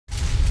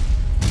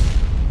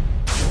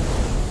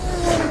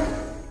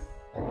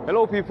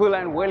Hello people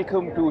and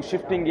welcome to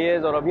shifting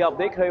gears. और अभी आप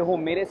देख रहे हो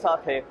मेरे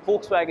साथ है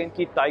Volkswagen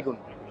की Taigun।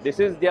 This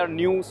is their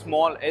new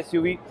small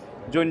SUV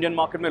जो इंडियन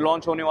मार्केट में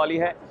लॉन्च होने वाली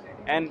है।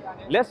 And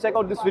let's check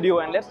out this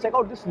video and let's check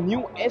out this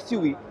new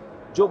SUV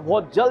जो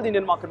बहुत जल्द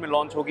इंडियन मार्केट में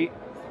लॉन्च होगी।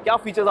 क्या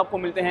फीचर्स आपको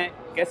मिलते हैं,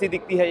 कैसी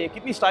दिखती है ये,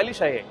 कितनी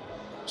स्टाइलिश है ये,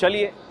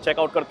 चलिए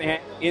चेकआउट करते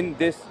हैं in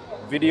this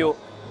video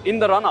in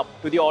the run up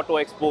to the auto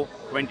expo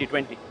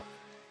 2020।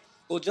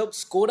 तो जब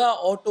स्कोडा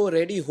ऑटो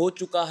रेडी हो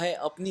चुका है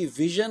अपनी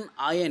विजन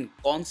आयन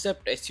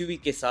कॉन्सेप्ट एसयूवी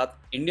के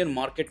साथ इंडियन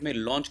मार्केट में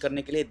लॉन्च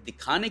करने के लिए,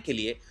 दिखाने के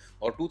लिए,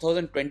 और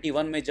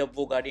 2021 में जब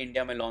वो गाड़ी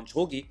इंडिया में लॉन्च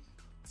होगी,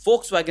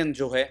 Volkswagen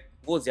जो है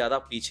वो ज़्यादा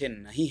पीछे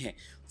नहीं है।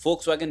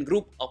 Volkswagen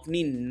ग्रुप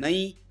अपनी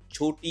नई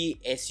छोटी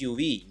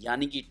एसयूवी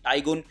यानी कि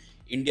टाइगुन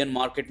इंडियन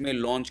मार्केट में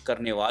लॉन्च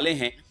करने वाले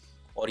हैं।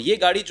 और ये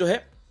गाड़ी जो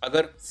है,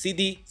 अगर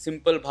सीधी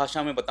सिंपल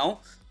भाषा में बताऊं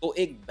तो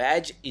एक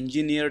बैज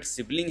इंजीनियर्ड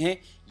सिबलिंग है,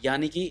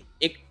 यानी कि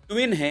एक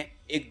ट्विन है,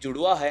 एक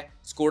जुड़वा है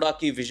स्कोडा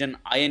की विजन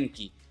आयन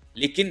की,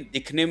 लेकिन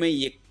दिखने में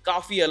ये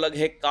काफ़ी अलग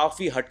है,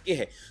 काफ़ी हटके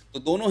है। तो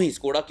दोनों ही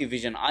स्कोडा की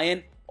विजन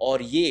आयन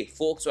और ये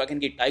Volkswagen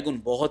की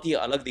टाइगुन बहुत ही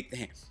अलग दिखते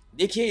हैं।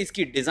 देखिए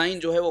इसकी डिज़ाइन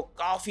जो है वो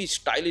काफ़ी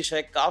स्टाइलिश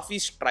है, काफ़ी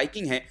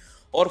स्ट्राइकिंग है,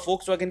 और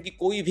Volkswagen की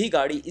कोई भी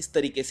गाड़ी इस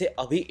तरीके से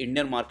अभी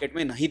इंडियन मार्केट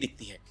में नहीं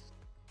दिखती है।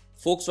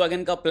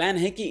 Volkswagen का प्लान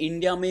है कि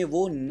इंडिया में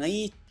वो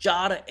नई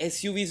 4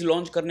 एसयूवीज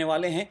लॉन्च करने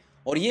वाले हैं,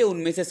 और ये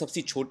उनमें से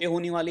सबसे छोटे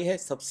होने वाली है,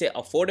 सबसे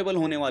अफोर्डेबल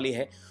होने वाली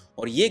है।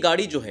 और ये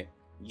गाड़ी जो है,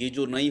 ये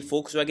जो नई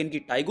Volkswagen की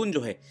टाइगुन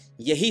जो है,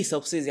 यही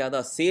सबसे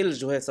ज़्यादा सेल्स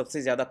जो है,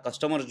 सबसे ज़्यादा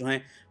कस्टमर जो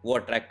हैं वो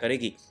अट्रैक्ट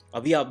करेगी।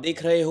 अभी आप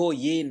देख रहे हो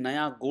ये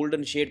नया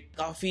गोल्डन शेड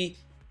काफ़ी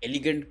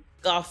एलिगेंट,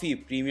 काफ़ी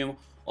प्रीमियम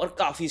और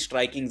काफ़ी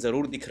स्ट्राइकिंग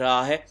ज़रूर दिख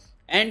रहा है।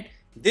 एंड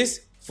दिस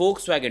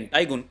Volkswagen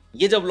टाइगुन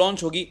ये जब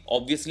लॉन्च होगी,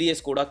 ऑब्वियसली ये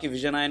स्कोडा की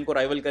विजन आयन को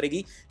राइवल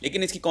करेगी,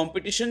 लेकिन इसकी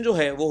कंपटीशन जो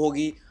है वो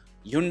होगी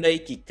Hyundai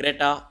की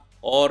क्रेटा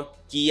और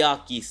किया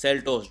की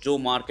सेल्टोस, जो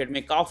मार्केट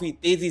में काफ़ी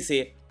तेज़ी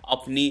से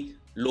अपनी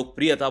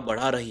लोकप्रियता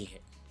बढ़ा रही है।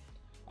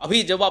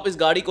 अभी जब आप इस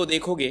गाड़ी को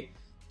देखोगे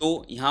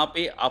तो यहाँ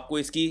पे आपको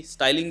इसकी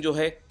स्टाइलिंग जो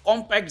है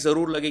कॉम्पैक्ट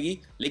ज़रूर लगेगी,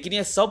 लेकिन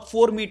ये सब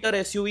 4 मीटर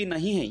एसयूवी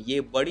नहीं है,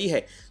 ये बड़ी है।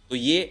 तो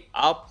ये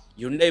आप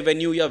Hyundai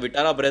वेन्यू या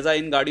विटारा ब्रेजा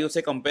इन गाड़ियों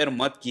से कंपेयर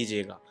मत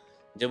कीजिएगा।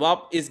 जब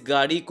आप इस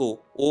गाड़ी को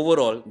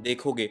ओवरऑल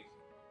देखोगे,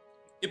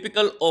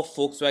 टिपिकल ऑफ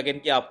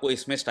Volkswagen की आपको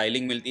इसमें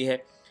स्टाइलिंग मिलती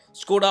है।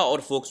 स्कोडा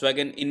और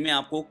Volkswagen इनमें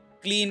आपको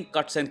clean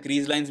cuts and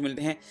crease lines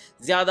मिलते हैं,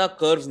 ज़्यादा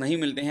कर्व्स नहीं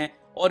मिलते हैं,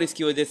 और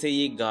इसकी वजह से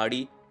ये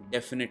गाड़ी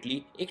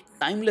डेफिनेटली एक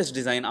टाइमलेस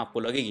डिज़ाइन आपको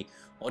लगेगी।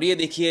 और ये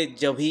देखिए,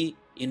 जब ही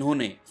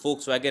इन्होंने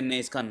Volkswagen ने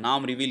इसका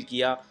नाम रिवील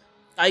किया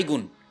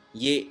टाइगुन,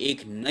 ये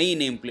एक नई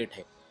नेम प्लेट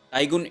है।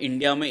 टाइगुन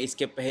इंडिया में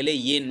इसके पहले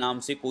ये नाम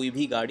से कोई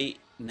भी गाड़ी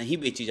नहीं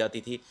बेची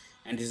जाती थी,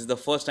 and this is the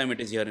first time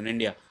it is here in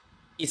India.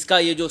 इसका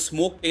ये जो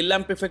स्मोक टेल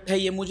लैम्प इफेक्ट है,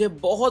 ये मुझे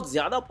बहुत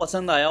ज़्यादा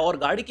पसंद आया, और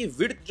गाड़ी की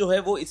विड्थ जो है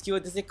वो इसकी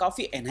वजह से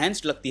काफ़ी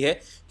एनहेंस्ड लगती है,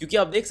 क्योंकि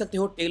आप देख सकते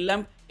हो tail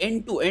lamp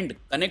and to and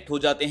connect हो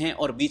जाते हैं,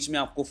 और बीच में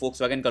आपको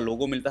Volkswagen का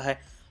लोगो मिलता है।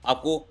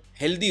 आपको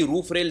हेल्दी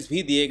रूफ रेल्स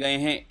भी दिए गए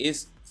हैं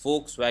इस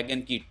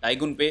Volkswagen की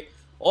टाइगुन पे,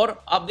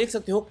 और आप देख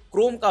सकते हो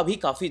क्रोम का भी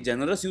काफ़ी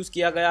जेनरस यूज़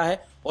किया गया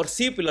है, और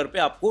सी पिलर पे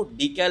आपको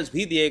डीकैल्स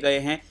भी दिए गए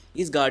हैं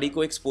इस गाड़ी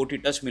को एक स्पोर्टी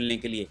टच मिलने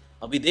के लिए।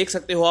 अभी देख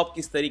सकते हो आप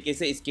किस तरीके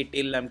से इसके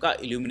टेल लैम्प का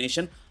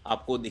इल्यूमिनेशन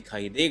आपको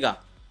दिखाई देगा।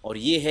 और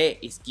ये है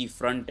इसकी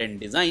फ्रंट एंड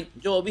डिज़ाइन,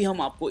 जो अभी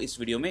हम आपको इस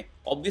वीडियो में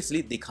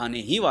ऑब्वियसली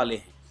दिखाने ही वाले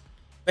हैं।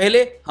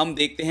 पहले हम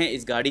देखते हैं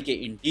इस गाड़ी के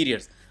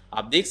इंटीरियर्स।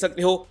 आप देख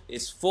सकते हो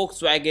इस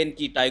Volkswagen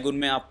की टाइगुन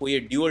में आपको ये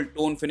ड्यूअल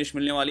टोन फिनिश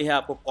मिलने वाली है,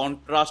 आपको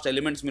कॉन्ट्रास्ट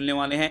एलिमेंट्स मिलने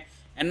वाले हैं।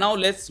 And now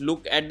let's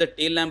look at the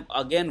tail lamp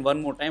again one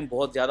more time.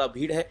 बहुत ज़्यादा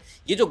भीड़ है।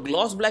 ये जो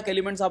ग्लॉस ब्लैक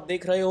एलिमेंट्स आप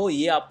देख रहे हो,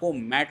 ये आपको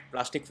मैट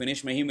प्लास्टिक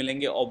फिनिश में ही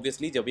मिलेंगे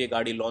ऑब्वियसली जब ये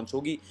गाड़ी लॉन्च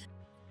होगी।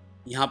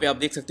 यहाँ पे आप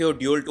देख सकते हो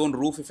ड्यूअल टोन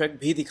रूफ इफेक्ट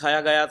भी दिखाया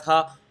गया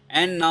था।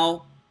 And now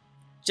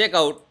check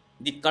out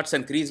the cuts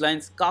and crease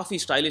lines, काफ़ी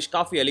स्टाइलिश,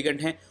 काफ़ी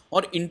एलिगेंट हैं।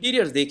 और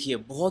इंटीरियर्स देखिए,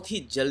 बहुत ही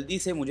जल्दी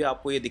से मुझे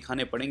आपको ये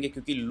दिखाने पड़ेंगे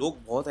क्योंकि लोग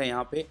बहुत हैं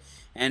यहाँ पे।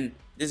 एंड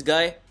दिस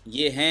गाय,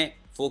 ये हैं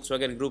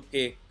Volkswagen ग्रुप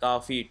के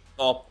काफ़ी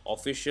टॉप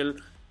ऑफिशियल,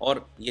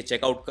 और ये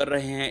चेकआउट कर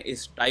रहे हैं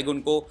इस टाइगुन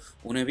को।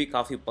 उन्हें भी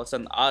काफ़ी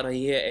पसंद आ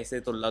रही है, ऐसे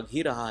तो लग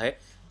ही रहा है।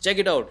 Check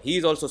it out, he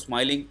is also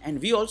smiling and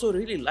we also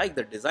really like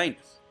the design.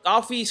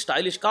 काफ़ी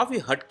स्टाइलिश, काफ़ी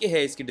हटके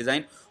है इसकी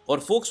डिज़ाइन, और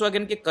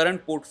Volkswagen के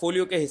करंट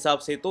पोर्टफोलियो के हिसाब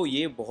से तो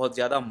ये बहुत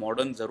ज़्यादा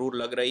मॉडर्न ज़रूर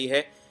लग रही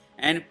है।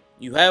 And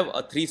you have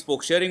a 3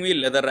 spoke sharing wheel,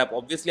 leather wrap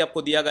obviously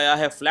आपको दिया गया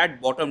है, फ्लैट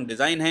बॉटम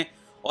डिज़ाइन है।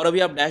 और अभी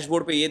आप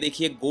डैशबोर्ड पे ये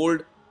देखिए,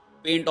 गोल्ड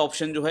पेंट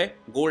ऑप्शन जो है,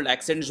 गोल्ड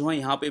एक्सेंट जो है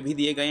यहाँ पे भी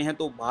दिए गए हैं।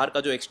 तो बाहर का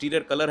जो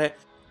एक्सटीरियर कलर है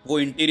वो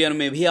इंटीरियर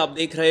में भी आप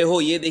देख रहे हो।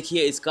 ये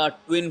देखिए इसका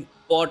ट्विन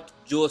पॉट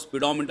जो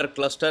स्पीडोमीटर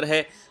क्लस्टर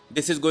है,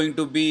 this is going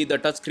to be the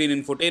touch screen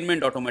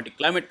infotainment, automatic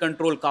climate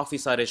control, काफ़ी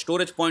सारे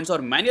स्टोरेज पॉइंट्स,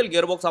 और मैनुअल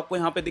गियरबॉक्स आपको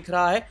यहाँ पे दिख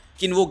रहा है।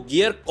 लेकिन वो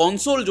गियर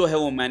कंसोल जो है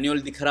वो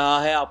मैनुअल दिख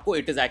रहा है आपको।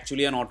 It is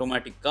actually an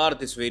automatic car,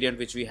 this variant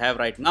which we have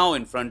right now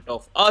in front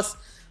of us.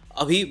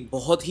 अभी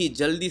बहुत ही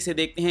जल्दी से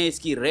देखते हैं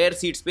इसकी रेयर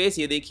सीट स्पेस।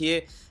 ये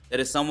देखिए, there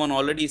is someone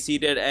already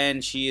seated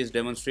and she is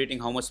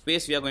demonstrating how much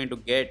space we are going to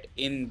get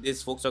in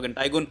this Volkswagen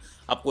Taigun।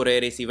 आपको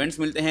रेयर AC वेंट्स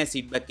मिलते हैं,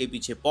 सीट बैक के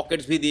पीछे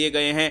पॉकेट्स भी दिए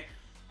गए हैं।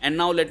 And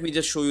now let me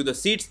just show you the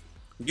seats.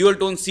 Dual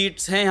tone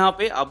seats हैं यहाँ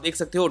पे, आप देख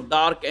सकते हो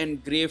डार्क एंड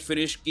ग्रे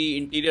फिनिश की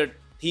इंटीरियर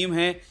थीम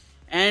है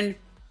and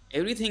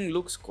everything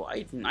looks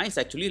quite nice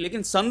actually.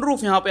 लेकिन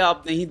सनरूफ यहाँ पे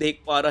आप नहीं देख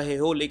पा रहे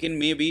हो, लेकिन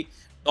मे बी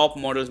टॉप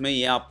मॉडल्स में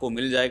ये आपको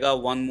मिल जाएगा।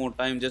 One more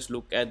time just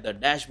look at the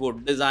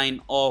dashboard design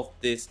of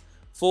this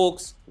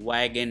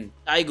Volkswagen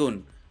Taigun।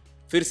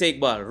 फिर से एक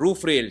बार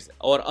रूफ रेल्स,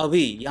 और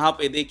अभी यहाँ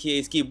पे देखिए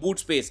इसकी बूट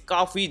स्पेस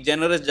काफ़ी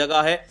जेनरस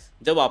जगह है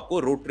जब आपको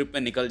रोड ट्रिप पे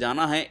निकल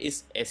जाना है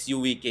इस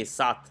एसयूवी के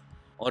साथ।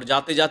 और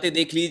जाते जाते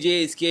देख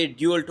लीजिए इसके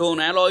ड्यूअल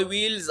टोन एलॉय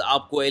व्हील्स,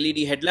 आपको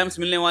एलईडी हेडलैम्प्स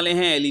मिलने वाले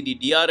हैं, एलईडी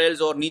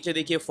डीआरएल्स, और नीचे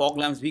देखिए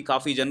फॉग लैम्प्स भी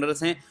काफ़ी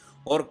जनरस हैं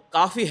और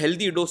काफ़ी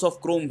हेल्दी डोज ऑफ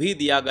क्रोम भी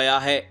दिया गया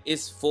है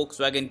इस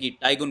Volkswagen की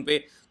टाइगुन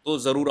पे। तो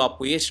ज़रूर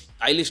आपको ये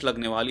स्टाइलिश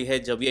लगने वाली है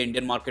जब ये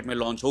इंडियन मार्केट में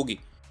लॉन्च होगी।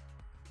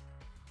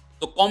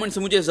 तो कमेंट से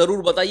मुझे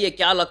ज़रूर बताइए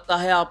क्या लगता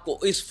है आपको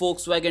इस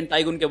Volkswagen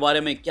Taigun के बारे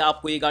में। क्या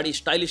आपको ये गाड़ी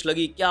स्टाइलिश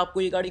लगी? क्या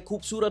आपको ये गाड़ी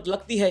खूबसूरत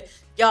लगती है?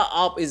 क्या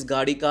आप इस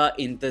गाड़ी का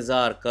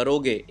इंतज़ार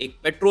करोगे? एक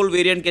पेट्रोल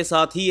वेरिएंट के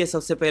साथ ही ये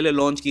सबसे पहले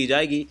लॉन्च की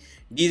जाएगी।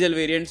 डीजल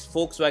वेरिएंट्स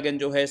Volkswagen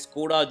जो है,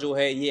 स्कोडा जो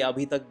है, ये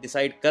अभी तक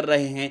डिसाइड कर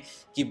रहे हैं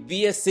कि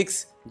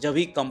BS6 जब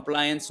ही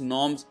कंप्लायंस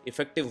नॉर्म्स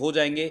इफेक्टिव हो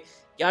जाएंगे,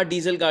 क्या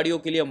डीजल गाड़ियों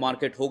के लिए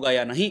मार्केट होगा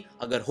या नहीं।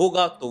 अगर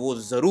होगा तो वो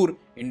ज़रूर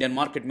इंडियन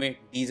मार्केट में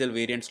डीजल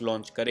वेरिएंट्स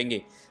लॉन्च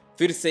करेंगे।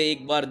 फिर से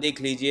एक बार देख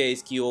लीजिए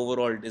इसकी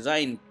ओवरऑल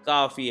डिज़ाइन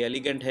काफ़ी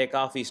एलिगेंट है,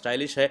 काफ़ी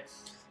स्टाइलिश है।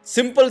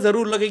 सिंपल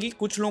ज़रूर लगेगी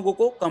कुछ लोगों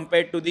को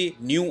compare to the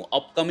new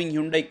upcoming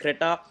Hyundai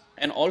Creta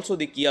and also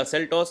the Kia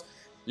Seltos,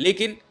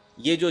 लेकिन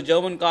ये जो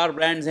जर्मन कार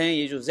ब्रांड्स हैं,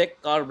 ये जो जेक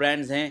कार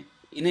ब्रांड्स हैं,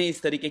 इन्हें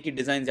इस तरीके की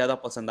डिज़ाइन ज़्यादा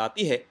पसंद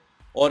आती है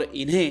और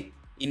इन्हें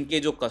इनके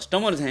जो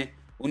कस्टमर्स हैं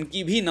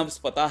उनकी भी नब्ज़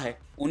पता है,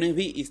 उन्हें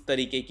भी इस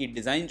तरीके की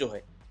डिज़ाइन जो है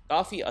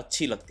काफ़ी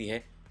अच्छी लगती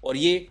है और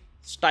ये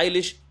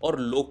स्टाइलिश और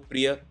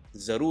लोकप्रिय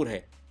ज़रूर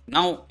है।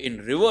 Now in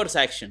reverse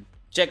action,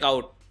 check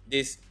out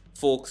this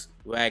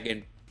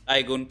Volkswagen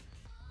Taigun।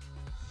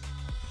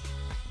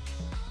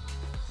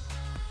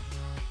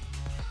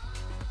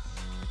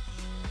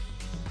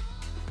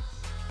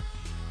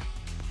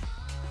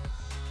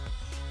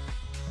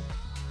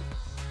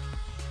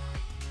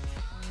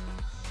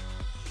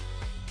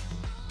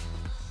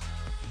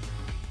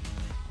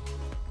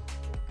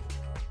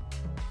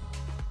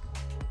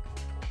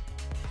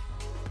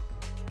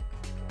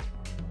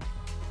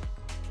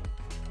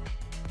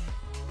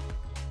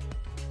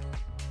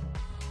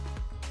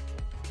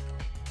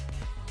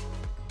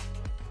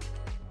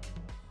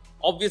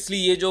 Obviously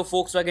ये जो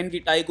Volkswagen की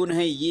टाइगुन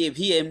है ये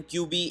भी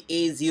MQB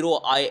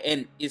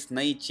A0IN इस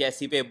नई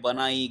चैसी पे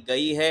बनाई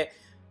गई है।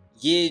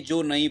 ये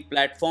जो नई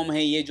प्लेटफॉर्म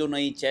है, ये जो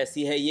नई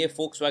चैसी है, ये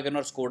Volkswagen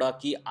और स्कोडा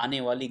की आने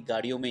वाली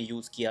गाड़ियों में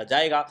यूज़ किया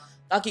जाएगा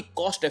ताकि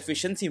कॉस्ट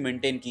एफिशिएंसी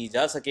मेंटेन की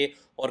जा सके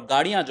और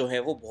गाड़ियां जो है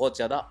वो बहुत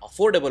ज़्यादा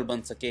अफोर्डेबल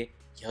बन सके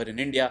here in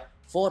India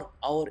for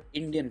our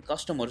Indian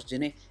customers,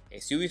 जिन्हें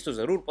SUVs तो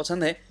ज़रूर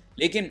पसंद है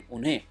लेकिन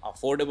उन्हें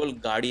अफोर्डेबल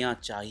गाड़ियाँ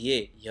चाहिए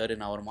हियर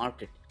इन आवर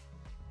मार्केट।